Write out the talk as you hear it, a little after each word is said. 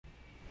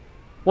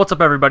What's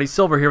up, everybody?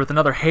 Silver here with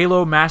another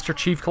Halo Master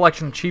Chief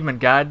Collection Achievement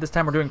Guide. This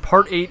time we're doing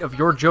Part 8 of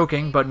You're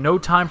Joking, but no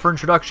time for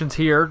introductions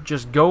here.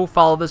 Just go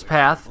follow this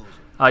path.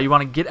 You want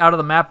to get out of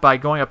the map by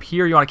going up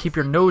here. You want to keep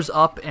your nose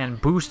up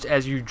and boost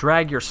as you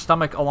drag your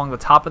stomach along the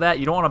top of that.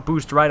 You don't want to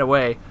boost right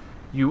away.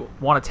 You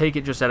want to take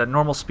it just at a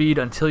normal speed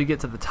until you get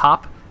to the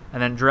top, and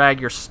then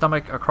drag your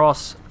stomach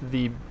across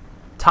the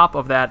top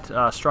of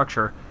that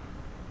structure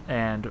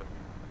and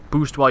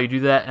boost while you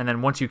do that. And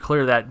then once you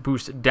clear that,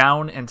 boost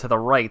down and to the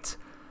right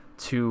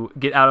to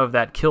get out of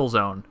that kill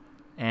zone,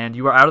 and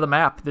you are out of the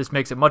map. This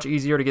makes it much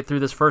easier to get through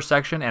this first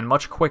section and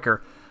much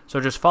quicker. So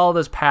just follow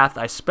this path.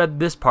 I sped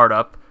this part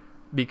up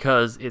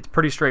because it's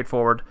pretty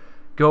straightforward.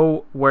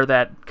 Go where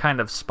that kind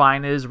of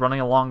spine is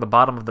running along the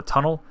bottom of the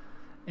tunnel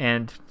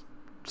and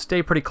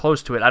stay pretty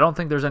close to it. I don't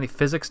think there's any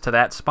physics to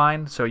that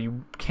spine, so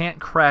you can't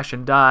crash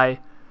and die,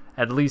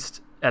 at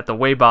least at the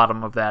way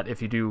bottom of that.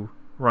 If you do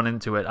run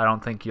into it, I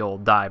don't think you'll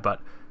die,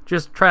 but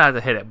just try not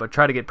to hit it, but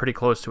try to get pretty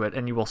close to it,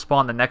 and you will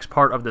spawn the next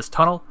part of this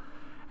tunnel.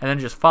 And then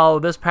just follow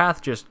this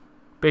path, just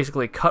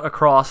basically cut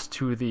across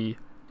to the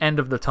end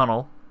of the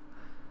tunnel,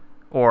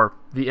 or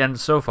the end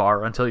so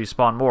far, until you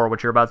spawn more,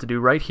 which you're about to do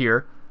right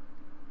here.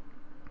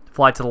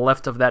 Fly to the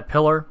left of that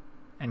pillar,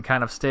 and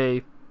kind of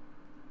stay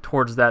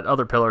towards that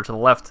other pillar to the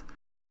left,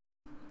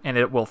 and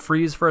it will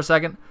freeze for a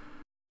second.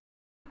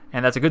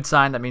 And that's a good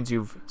sign. That means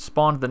you've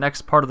spawned the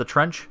next part of the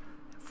trench.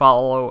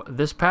 Follow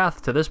this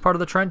path to this part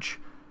of the trench,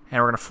 and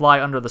we're going to fly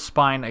under the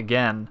spine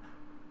again,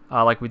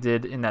 like we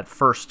did in that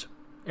first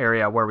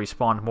area where we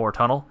spawned more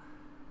tunnel.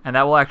 And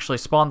that will actually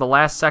spawn the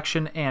last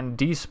section and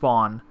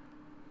despawn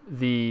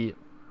the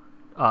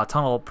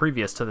tunnel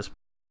previous to this.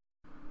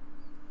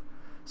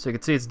 So you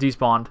can see it's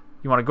despawned.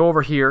 You want to go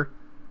over here,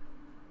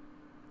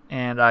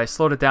 and I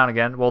slowed it down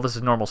again. Well, this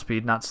is normal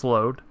speed, not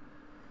slowed.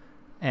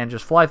 And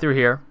just fly through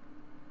here.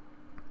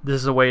 This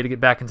is a way to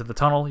get back into the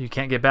tunnel. You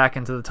can't get back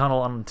into the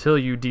tunnel until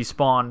you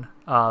despawn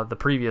the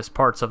previous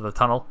parts of the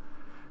tunnel.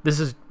 This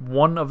is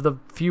one of the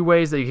few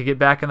ways that you can get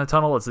back in the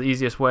tunnel. It's the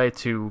easiest way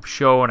to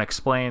show and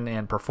explain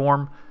and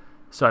perform,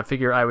 so I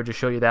figure I would just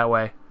show you that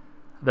way.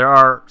 There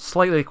are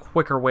slightly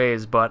quicker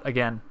ways, but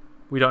again,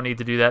 we don't need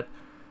to do that.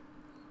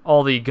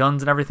 All the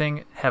guns and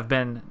everything have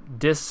been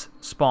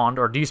dispawned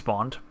or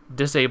despawned,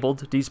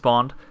 disabled,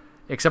 despawned,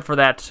 except for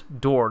that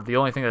door. The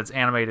only thing that's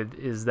animated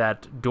is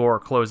that door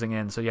closing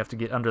in, so you have to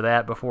get under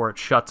that before it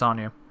shuts on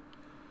you.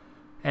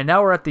 And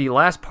now we're at the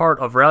last part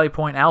of Rally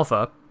Point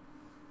Alpha.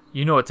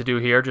 You know what to do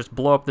here. Just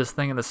blow up this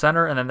thing in the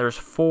center, and then there's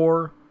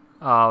 4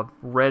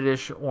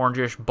 reddish,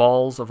 orangish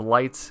balls of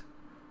lights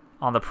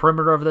on the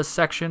perimeter of this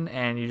section,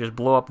 and you just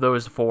blow up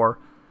those 4,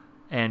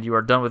 and you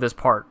are done with this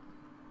part.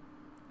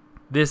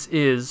 This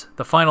is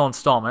the final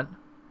installment,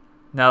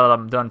 now that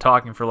I'm done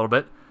talking for a little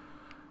bit,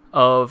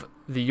 of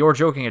the You're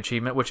Joking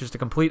achievement, which is to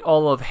complete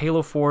all of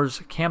Halo 4's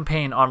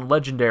campaign on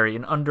Legendary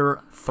in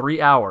under 3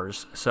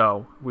 hours.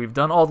 So we've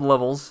done all the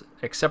levels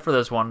except for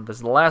this one. This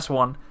is the last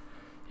one.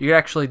 You could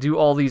actually do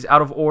all these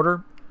out of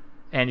order,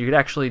 and you could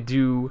actually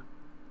do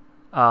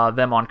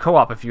them on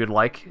co-op if you would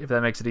like, if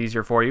that makes it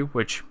easier for you,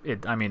 which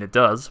it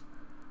does.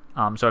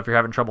 So if you're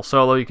having trouble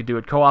solo, you could do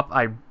it co-op.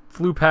 I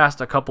flew past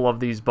a couple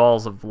of these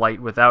balls of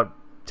light without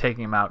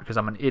taking them out because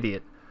I'm an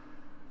idiot.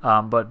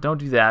 But don't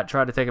do that.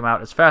 Try to take them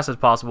out as fast as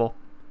possible.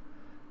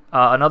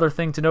 Another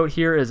thing to note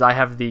here is I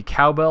have the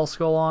Cowbell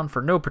skull on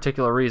for no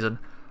particular reason,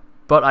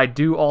 but I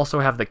do also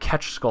have the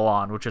catch skull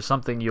on, which is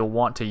something you'll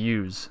want to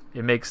use.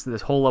 It makes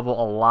this whole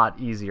level a lot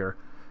easier.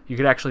 You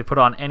could actually put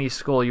on any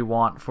skull you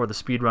want for the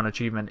speedrun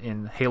achievement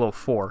in Halo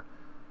 4.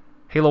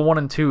 Halo 1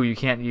 and 2 you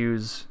can't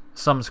use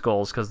some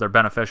skulls because they're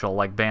beneficial,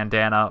 like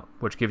Bandana,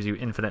 which gives you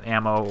infinite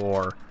ammo,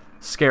 or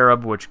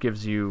Scarab, which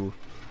gives you,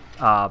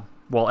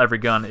 well, every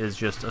gun is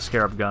just a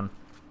Scarab gun.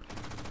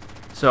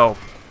 So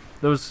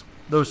those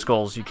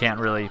skulls you can't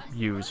really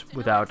use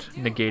without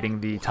negating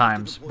the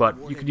times, but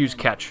you could use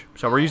catch.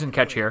 So we're using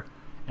catch here,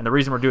 and the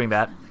reason we're doing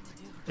that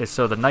is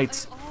so the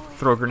knights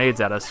throw grenades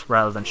at us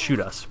rather than shoot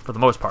us, for the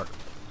most part.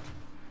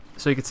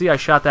 So you can see I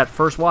shot that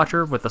first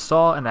watcher with the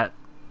saw and that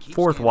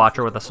 4th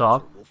watcher with the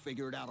saw.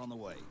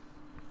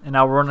 And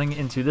now we're running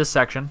into this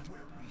section.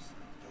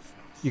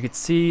 You can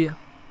see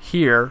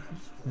here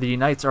the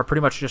knights are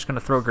pretty much just going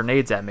to throw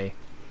grenades at me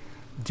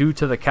due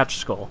to the catch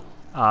skull.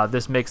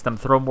 This makes them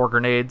throw more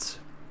grenades.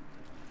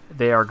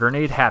 They are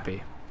grenade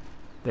happy.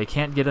 They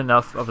can't get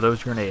enough of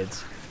those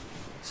grenades.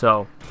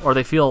 So, or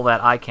they feel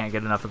that I can't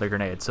get enough of the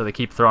grenades, so they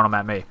keep throwing them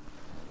at me.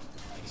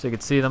 So you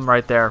can see them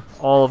right there.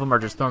 All of them are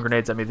just throwing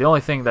grenades at me. The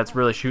only thing that's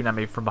really shooting at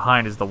me from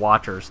behind is the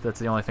watchers. That's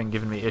the only thing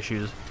giving me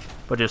issues.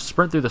 But just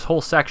sprint through this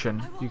whole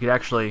section. You could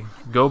actually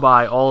go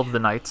by all of the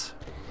knights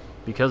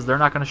because they're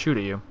not going to shoot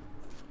at you.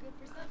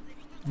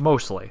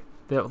 Mostly.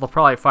 They'll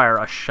probably fire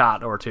a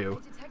shot or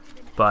 2.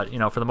 But, you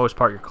know, for the most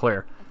part, you're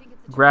clear.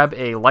 Grab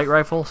a light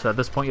rifle. So at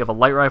this point, you have a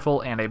light rifle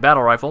and a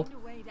battle rifle.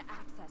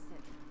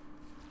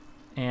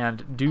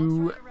 And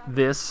do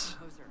this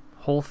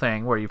whole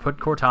thing where you put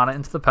Cortana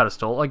into the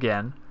pedestal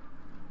again.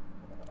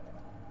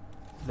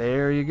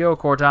 There you go,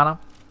 Cortana.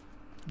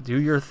 Do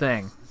your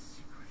thing.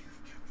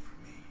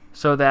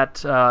 so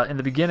that in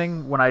the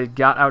beginning, when I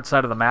got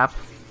outside of the map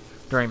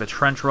during the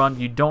trench run,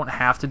 you don't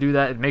have to do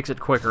that. It makes it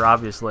quicker,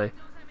 obviously,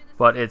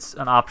 but it's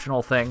an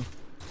optional thing.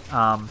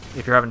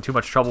 If you're having too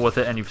much trouble with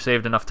it and you've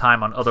saved enough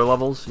time on other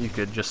levels, you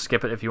could just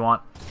skip it if you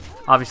want.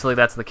 Obviously,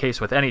 that's the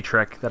case with any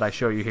trick that I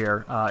show you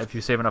here. If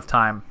you save enough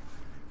time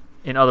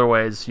in other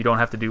ways, you don't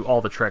have to do all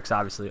the tricks,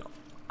 obviously.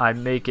 I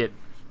make it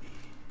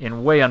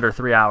in way under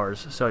 3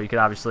 hours, so you could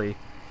obviously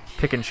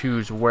pick and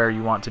choose where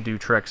you want to do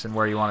tricks and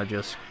where you want to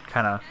just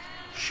kind of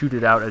shoot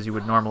it out as you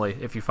would normally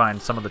if you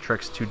find some of the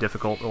tricks too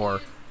difficult or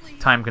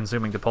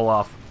time-consuming to pull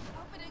off.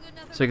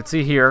 So you can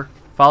see here,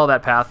 follow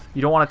that path.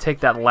 You don't want to take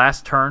that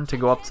last turn to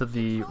go up to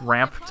the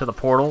ramp to the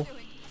portal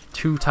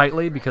too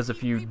tightly, because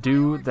if you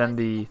do, then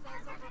the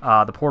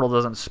portal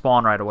doesn't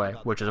spawn right away,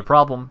 which is a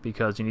problem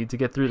because you need to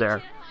get through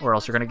there, or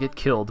else you're going to get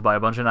killed by a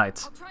bunch of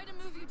knights.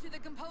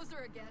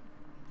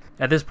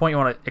 At this point, you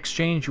want to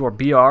exchange your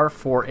BR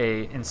for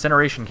a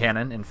incineration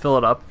cannon and fill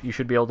it up. You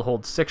should be able to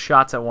hold 6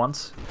 shots at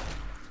once.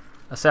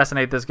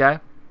 Assassinate this guy.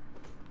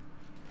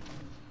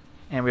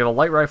 And we have a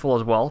light rifle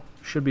as well.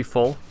 Should be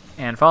full.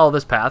 And follow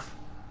this path.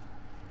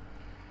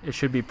 It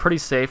should be pretty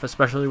safe,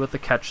 especially with the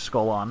catch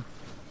skull on.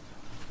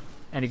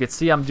 And you can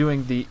see I'm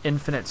doing the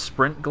infinite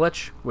sprint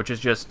glitch, which is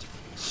just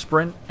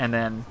sprint and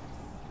then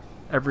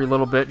every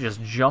little bit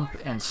just jump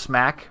and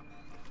smack.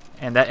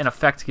 And that in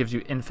effect gives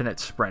you infinite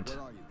sprint.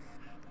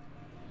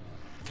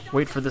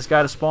 Wait for this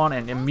guy to spawn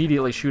and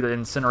immediately shoot an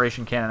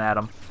incineration cannon at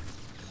him.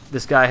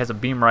 This guy has a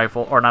beam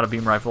rifle, or not a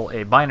beam rifle,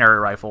 a binary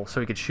rifle,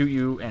 so he could shoot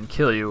you and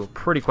kill you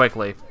pretty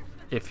quickly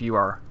if you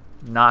are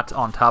not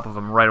on top of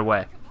him right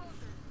away.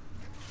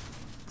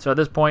 So at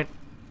this point,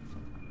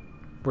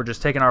 we're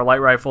just taking our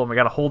light rifle, and we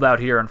got to hold out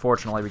here,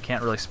 unfortunately. We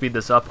can't really speed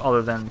this up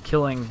other than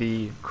killing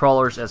the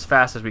crawlers as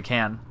fast as we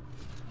can.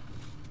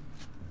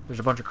 There's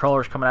a bunch of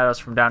crawlers coming at us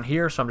from down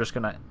here, so I'm just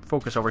going to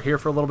focus over here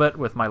for a little bit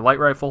with my light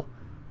rifle.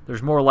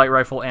 There's more light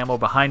rifle ammo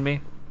behind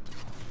me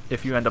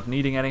if you end up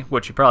needing any,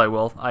 which you probably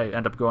will. I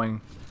end up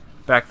going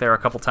back there a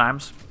couple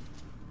times.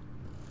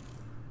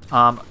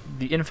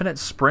 The infinite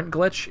sprint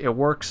glitch, it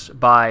works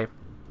by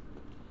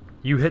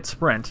you hit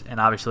sprint, and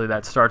obviously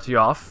that starts you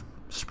off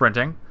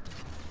sprinting,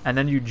 and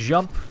then you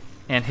jump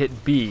and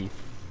hit B.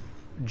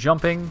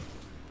 Jumping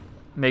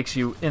makes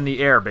you in the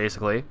air,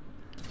 basically,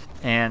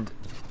 and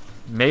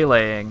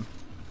meleeing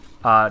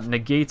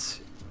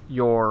negates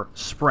your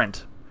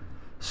sprint.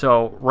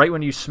 So right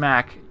when you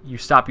smack, you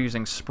stop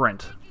using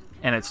sprint,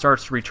 and it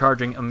starts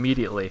recharging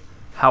immediately.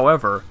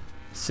 However,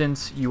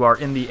 since you are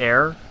in the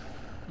air,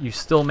 you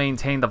still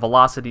maintain the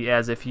velocity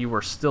as if you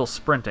were still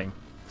sprinting.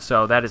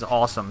 So that is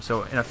awesome.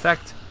 So in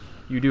effect,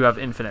 you do have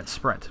infinite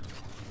sprint.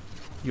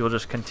 You will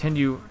just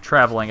continue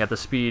traveling at the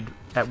speed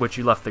at which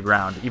you left the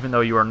ground, even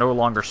though you are no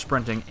longer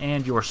sprinting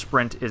and your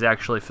sprint is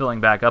actually filling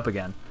back up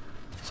again.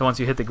 So once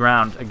you hit the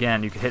ground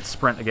again, you can hit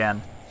sprint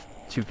again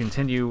to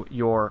continue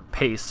your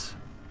pace,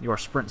 your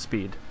sprint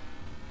speed.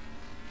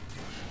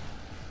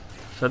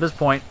 So at this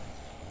point,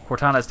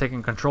 Cortana is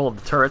taking control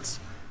of the turrets,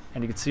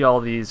 and you can see all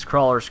these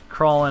crawlers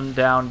crawling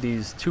down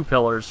these 2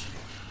 pillars.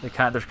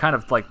 There's kind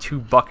of like 2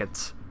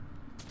 buckets,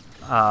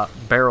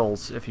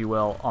 barrels, if you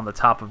will, on the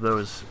top of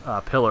those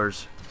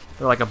pillars.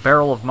 They're like a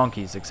barrel of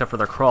monkeys, except for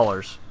they're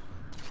crawlers.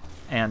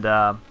 And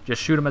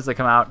just shoot them as they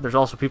come out. There's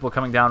also people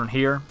coming down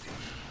here,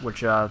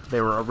 which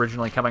they were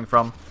originally coming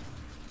from.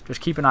 Just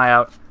keep an eye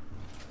out.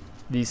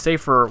 The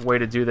safer way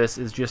to do this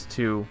is just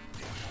to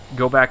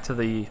go back to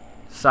the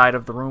side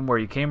of the room where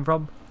you came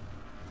from.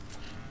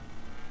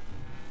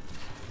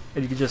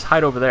 And you can just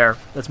hide over there.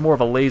 That's more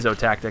of a lazo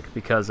tactic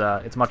because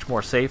it's much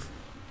more safe.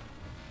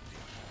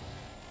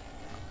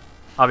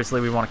 Obviously,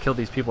 we want to kill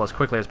these people as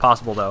quickly as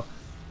possible, though.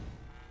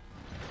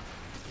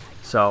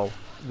 So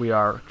we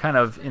are kind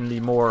of in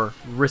the more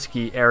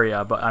risky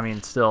area, but I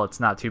mean, still,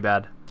 it's not too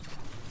bad.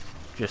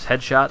 Just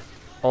headshot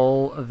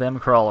all of them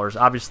crawlers.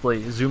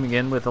 Obviously, zooming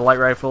in with the light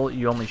rifle,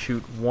 you only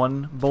shoot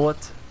 1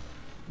 bullet,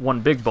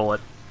 1 big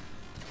bullet,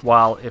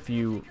 while if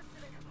you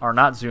are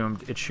not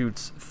zoomed, it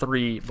shoots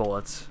 3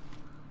 bullets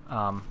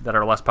that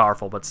are less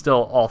powerful, but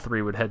still all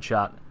 3 would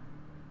headshot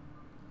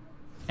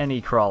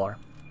any crawler.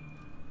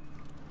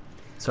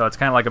 So it's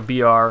kind of like a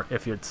BR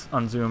if it's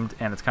unzoomed,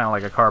 and it's kind of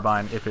like a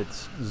carbine if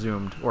it's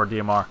zoomed, or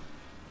DMR.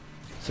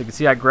 So you can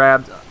see I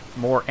grabbed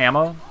more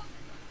ammo,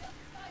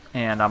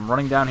 and I'm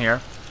running down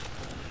here,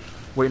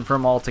 waiting for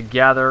them all to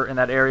gather in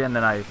that area, and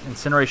then I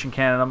incineration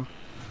cannon them,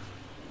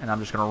 and I'm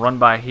just going to run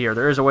by here.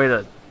 There is a way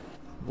to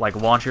like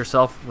launch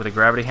yourself with a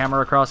gravity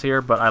hammer across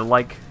here, but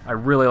I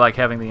really like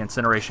having the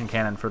incineration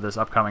cannon for this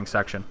upcoming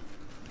section.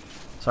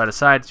 So I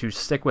decided to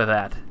stick with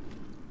that.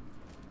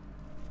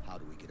 How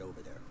do we get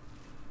over there?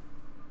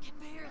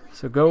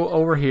 So go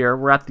over here.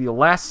 We're at the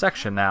last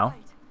section now.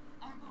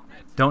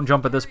 Don't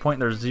jump at this point.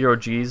 There's 0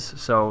 Gs,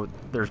 so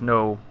there's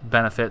no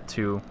benefit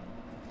to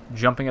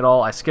jumping at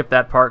all. I skipped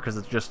that part because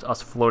it's just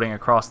us floating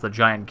across the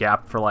giant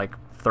gap for like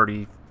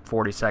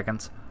 30-40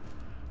 seconds.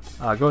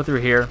 Go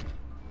through here.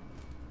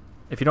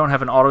 If you don't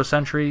have an auto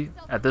sentry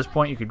at this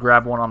point, you could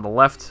grab one on the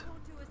left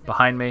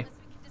behind me.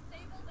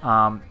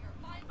 I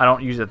I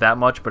don't use it that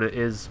much, but it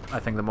is, I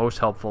think, the most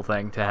helpful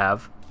thing to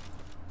have.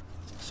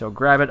 So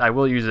grab it. I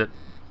will use it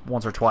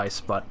once or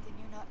twice, but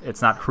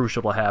it's not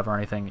crucial to have or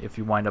anything if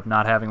you wind up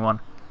not having one.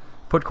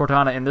 Put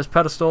Cortana in this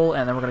pedestal,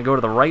 and then we're going to go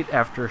to the right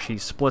after she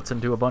splits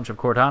into a bunch of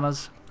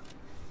Cortanas.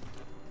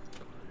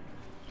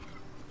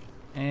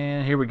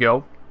 And here we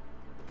go.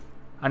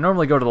 I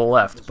normally go to the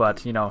left,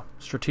 but, you know,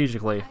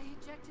 strategically,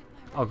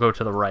 I'll go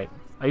to the right.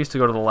 I used to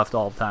go to the left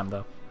all the time,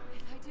 though.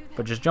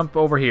 But just jump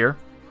over here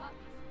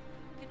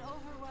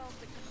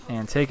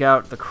and take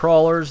out the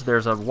crawlers.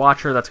 There's a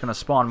watcher that's going to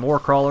spawn more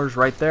crawlers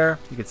right there.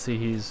 You can see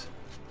he's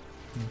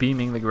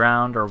beaming the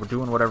ground or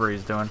doing whatever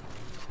he's doing.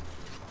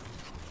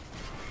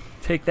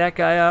 Take that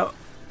guy out.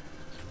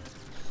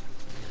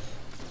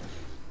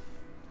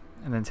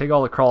 And then take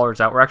all the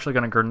crawlers out. We're actually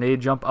going to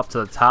grenade jump up to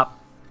the top.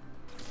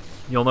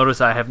 You'll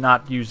notice I have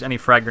not used any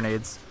frag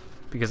grenades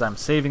because I'm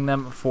saving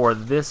them for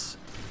this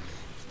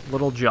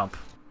little jump.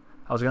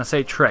 I was going to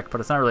say trick, but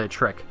it's not really a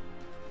trick.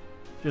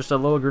 Just a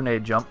little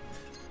grenade jump.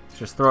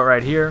 Just throw it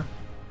right here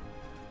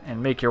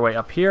and make your way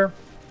up here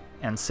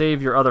and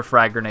save your other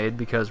frag grenade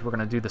because we're going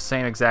to do the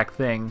same exact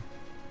thing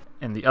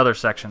in the other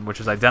section, which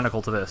is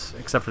identical to this,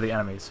 except for the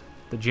enemies.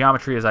 The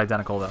geometry is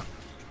identical, though.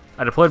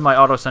 I deployed my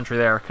auto sentry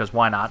there because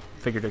why not?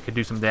 Figured it could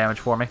do some damage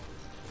for me.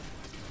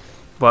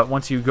 But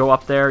once you go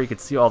up there, you can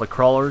see all the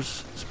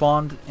crawlers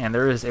spawned, and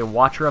there is a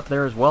watcher up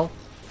there as well.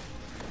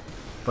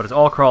 But it's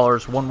all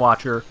crawlers, one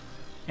watcher,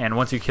 and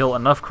once you kill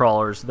enough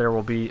crawlers, there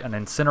will be an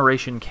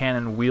incineration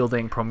cannon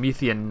wielding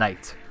Promethean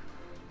Knight.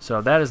 So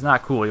that is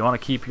not cool. You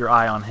want to keep your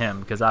eye on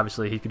him, because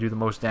obviously he could do the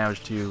most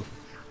damage to you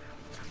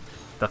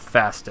the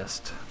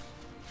fastest.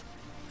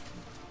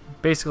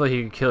 Basically,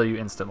 he could kill you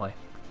instantly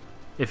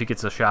if he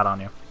gets a shot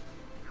on you.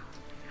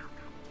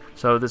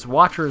 So this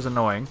watcher is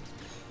annoying.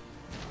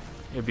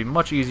 It would be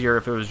much easier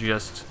if it was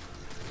just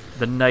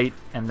the knight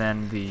and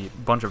then the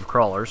bunch of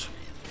crawlers.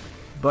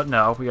 But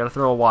no, we got to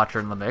throw a watcher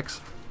in the mix.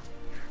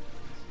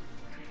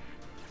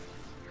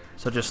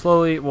 So just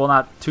slowly, well,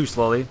 not too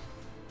slowly,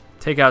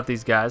 take out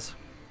these guys.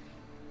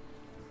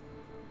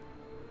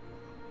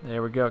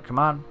 There we go. Come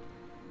on.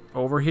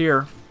 Over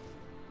here.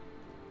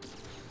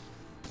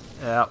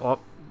 Yeah, oh,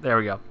 there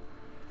we go.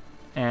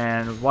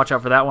 And watch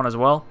out for that one as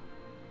well.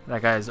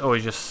 That guy is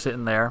always just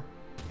sitting there.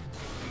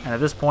 And at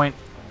this point,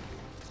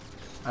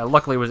 I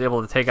luckily was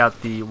able to take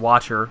out the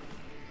watcher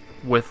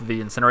with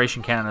the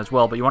incineration cannon as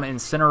well. But you want to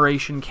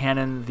incineration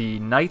cannon the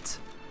knight,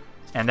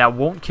 and that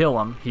won't kill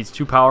him. He's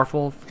too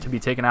powerful to be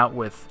taken out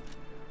with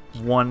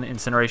one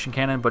incineration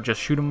cannon, but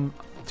just shoot him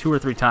 2 or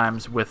 3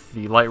 times with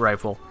the light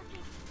rifle,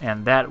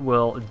 and that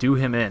will do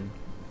him in.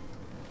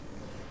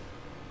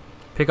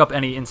 Pick up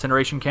any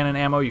incineration cannon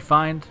ammo you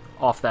find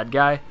off that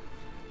guy.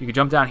 You can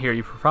jump down here.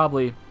 You're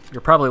probably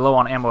low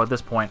on ammo at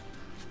this point,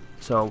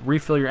 so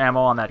refill your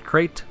ammo on that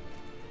crate,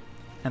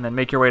 and then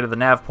make your way to the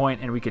nav point,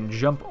 and we can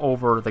jump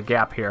over the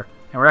gap here.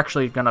 And we're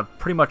actually going to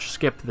pretty much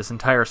skip this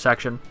entire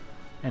section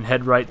and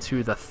head right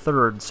to the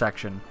 3rd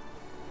section.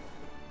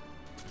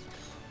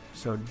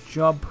 So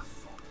jump.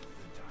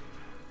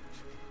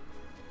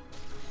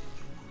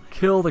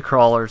 Kill the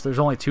crawlers. There's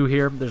only 2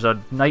 here. There's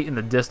a knight in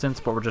the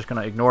distance, but we're just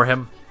going to ignore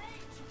him.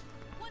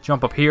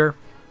 Jump up here.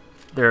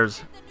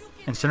 There's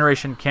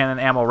incineration cannon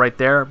ammo right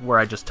there where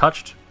I just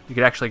touched. You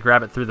could actually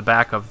grab it through the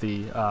back of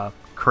the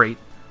crate.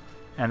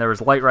 And there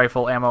was light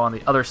rifle ammo on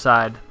the other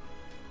side,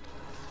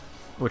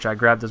 which I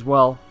grabbed as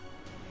well.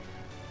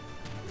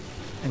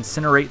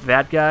 Incinerate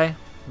that guy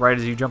right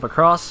as you jump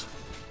across.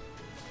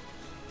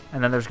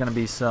 And then there's going to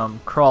be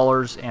some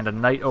crawlers and a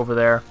knight over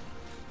there.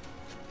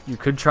 You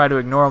could try to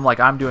ignore them like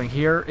I'm doing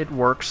here. It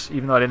works.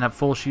 Even though I didn't have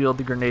full shield,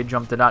 the grenade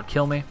jump did not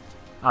kill me.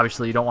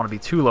 Obviously, you don't want to be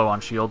too low on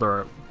shield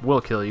or it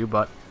will kill you,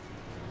 but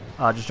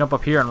just jump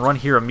up here and run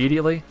here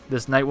immediately.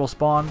 This knight will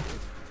spawn.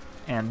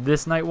 And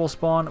this knight will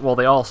spawn. Well,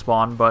 they all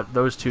spawn, but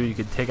those 2 you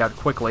could take out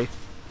quickly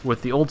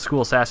with the old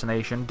school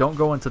assassination. Don't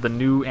go into the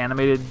new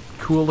animated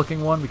cool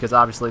looking one because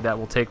obviously that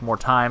will take more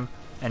time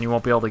and you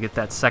won't be able to get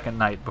that second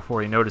knight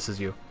before he notices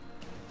you.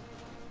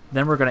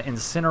 Then we're going to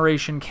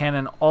incineration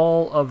cannon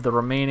all of the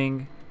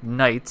remaining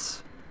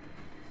knights.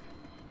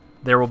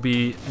 There will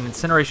be an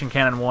incineration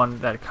cannon one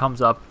that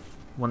comes up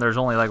when there's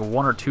only like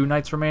 1 or 2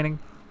 knights remaining.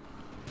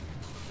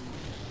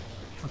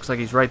 Looks like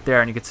he's right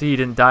there, and you can see he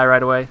didn't die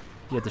right away.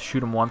 You had to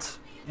shoot him once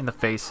in the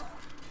face.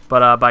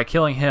 But by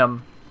killing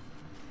him,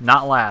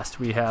 not last,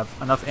 we have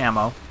enough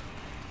ammo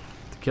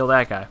to kill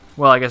that guy.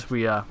 Well, I guess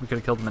we could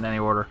have killed him in any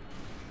order.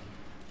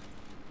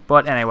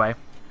 But anyway,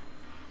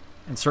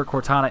 insert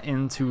Cortana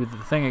into the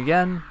thing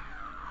again,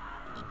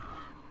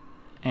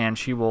 and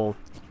she will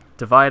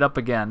divide up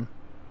again.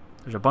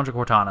 There's a bunch of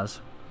Cortanas.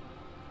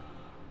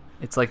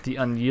 It's like the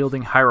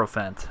unyielding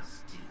Hierophant.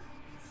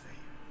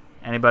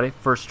 Anybody?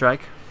 First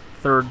Strike?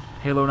 3rd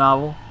Halo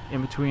novel?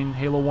 In between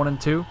Halo 1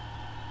 and 2?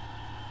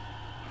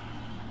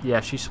 Yeah,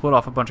 she split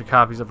off a bunch of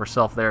copies of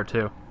herself there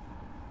too.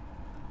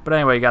 But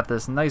anyway, you got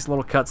this nice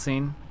little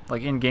cutscene,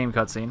 like in-game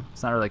cutscene.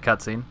 It's not really a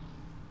cutscene.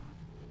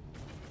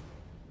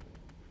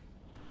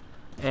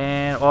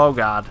 And, oh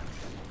god.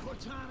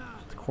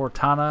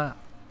 Cortana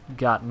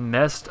got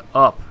messed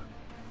up.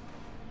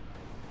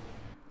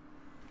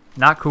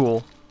 Not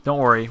cool. Don't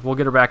worry. We'll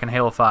get her back in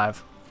Halo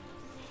 5.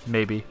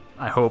 Maybe.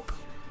 I hope.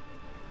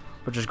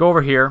 But just go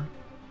over here.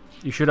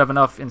 You should have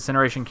enough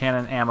incineration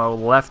cannon ammo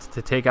left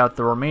to take out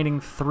the remaining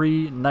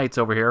 3 knights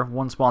over here.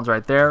 One spawns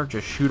right there.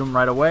 Just shoot him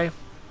right away.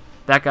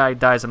 That guy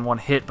dies in 1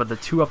 hit, but the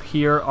 2 up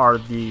here are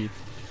the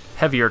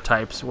heavier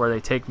types where they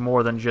take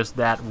more than just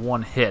that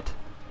 1 hit.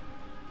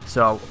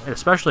 So,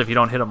 especially if you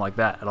don't hit them like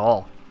that at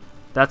all.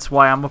 That's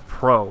why I'm a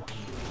pro.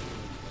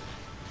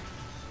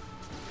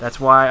 That's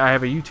why I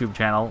have a YouTube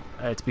channel.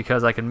 It's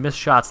because I can miss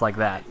shots like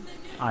that.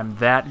 I'm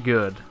that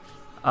good.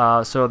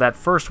 So that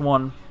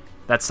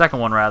second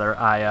one rather,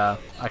 I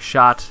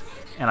shot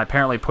and I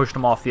apparently pushed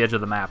him off the edge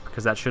of the map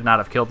because that should not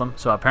have killed him.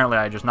 So apparently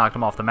I just knocked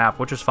him off the map,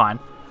 which is fine.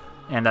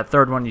 And that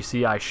third one, you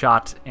see, I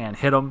shot and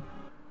hit him,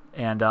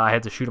 and I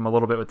had to shoot him a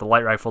little bit with the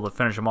light rifle to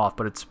finish him off.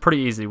 But it's pretty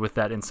easy with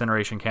that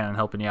incineration cannon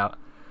helping you out.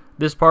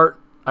 This part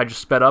I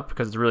just sped up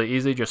because it's really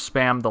easy. Just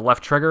spam the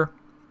left trigger.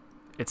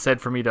 It said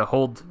for me to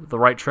hold the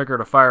right trigger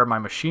to fire my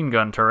machine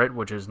gun turret,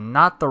 which is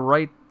not the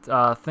right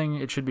thing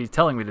it should be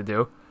telling me to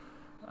do.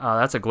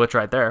 That's a glitch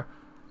right there.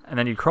 And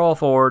then you crawl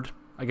forward.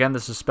 Again,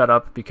 this is sped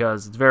up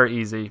because it's very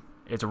easy.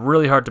 It's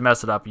really hard to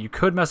mess it up. You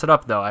could mess it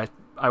up, though.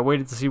 I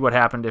waited to see what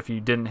happened if you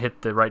didn't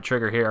hit the right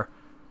trigger here,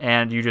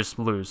 and you just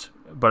lose.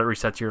 But it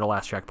resets you to the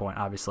last checkpoint,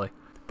 obviously.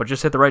 But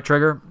just hit the right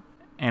trigger,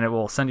 and it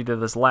will send you to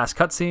this last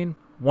cutscene.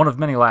 One of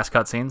many last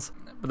cutscenes.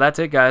 But that's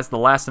it, guys. The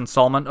last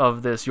installment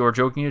of this You're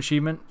Joking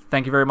achievement.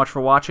 Thank you very much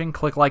for watching.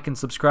 Click like and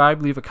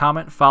subscribe. Leave a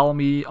comment. Follow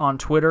me on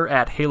Twitter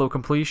at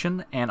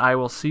HaloCompletion. And I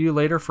will see you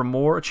later for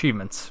more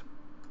achievements.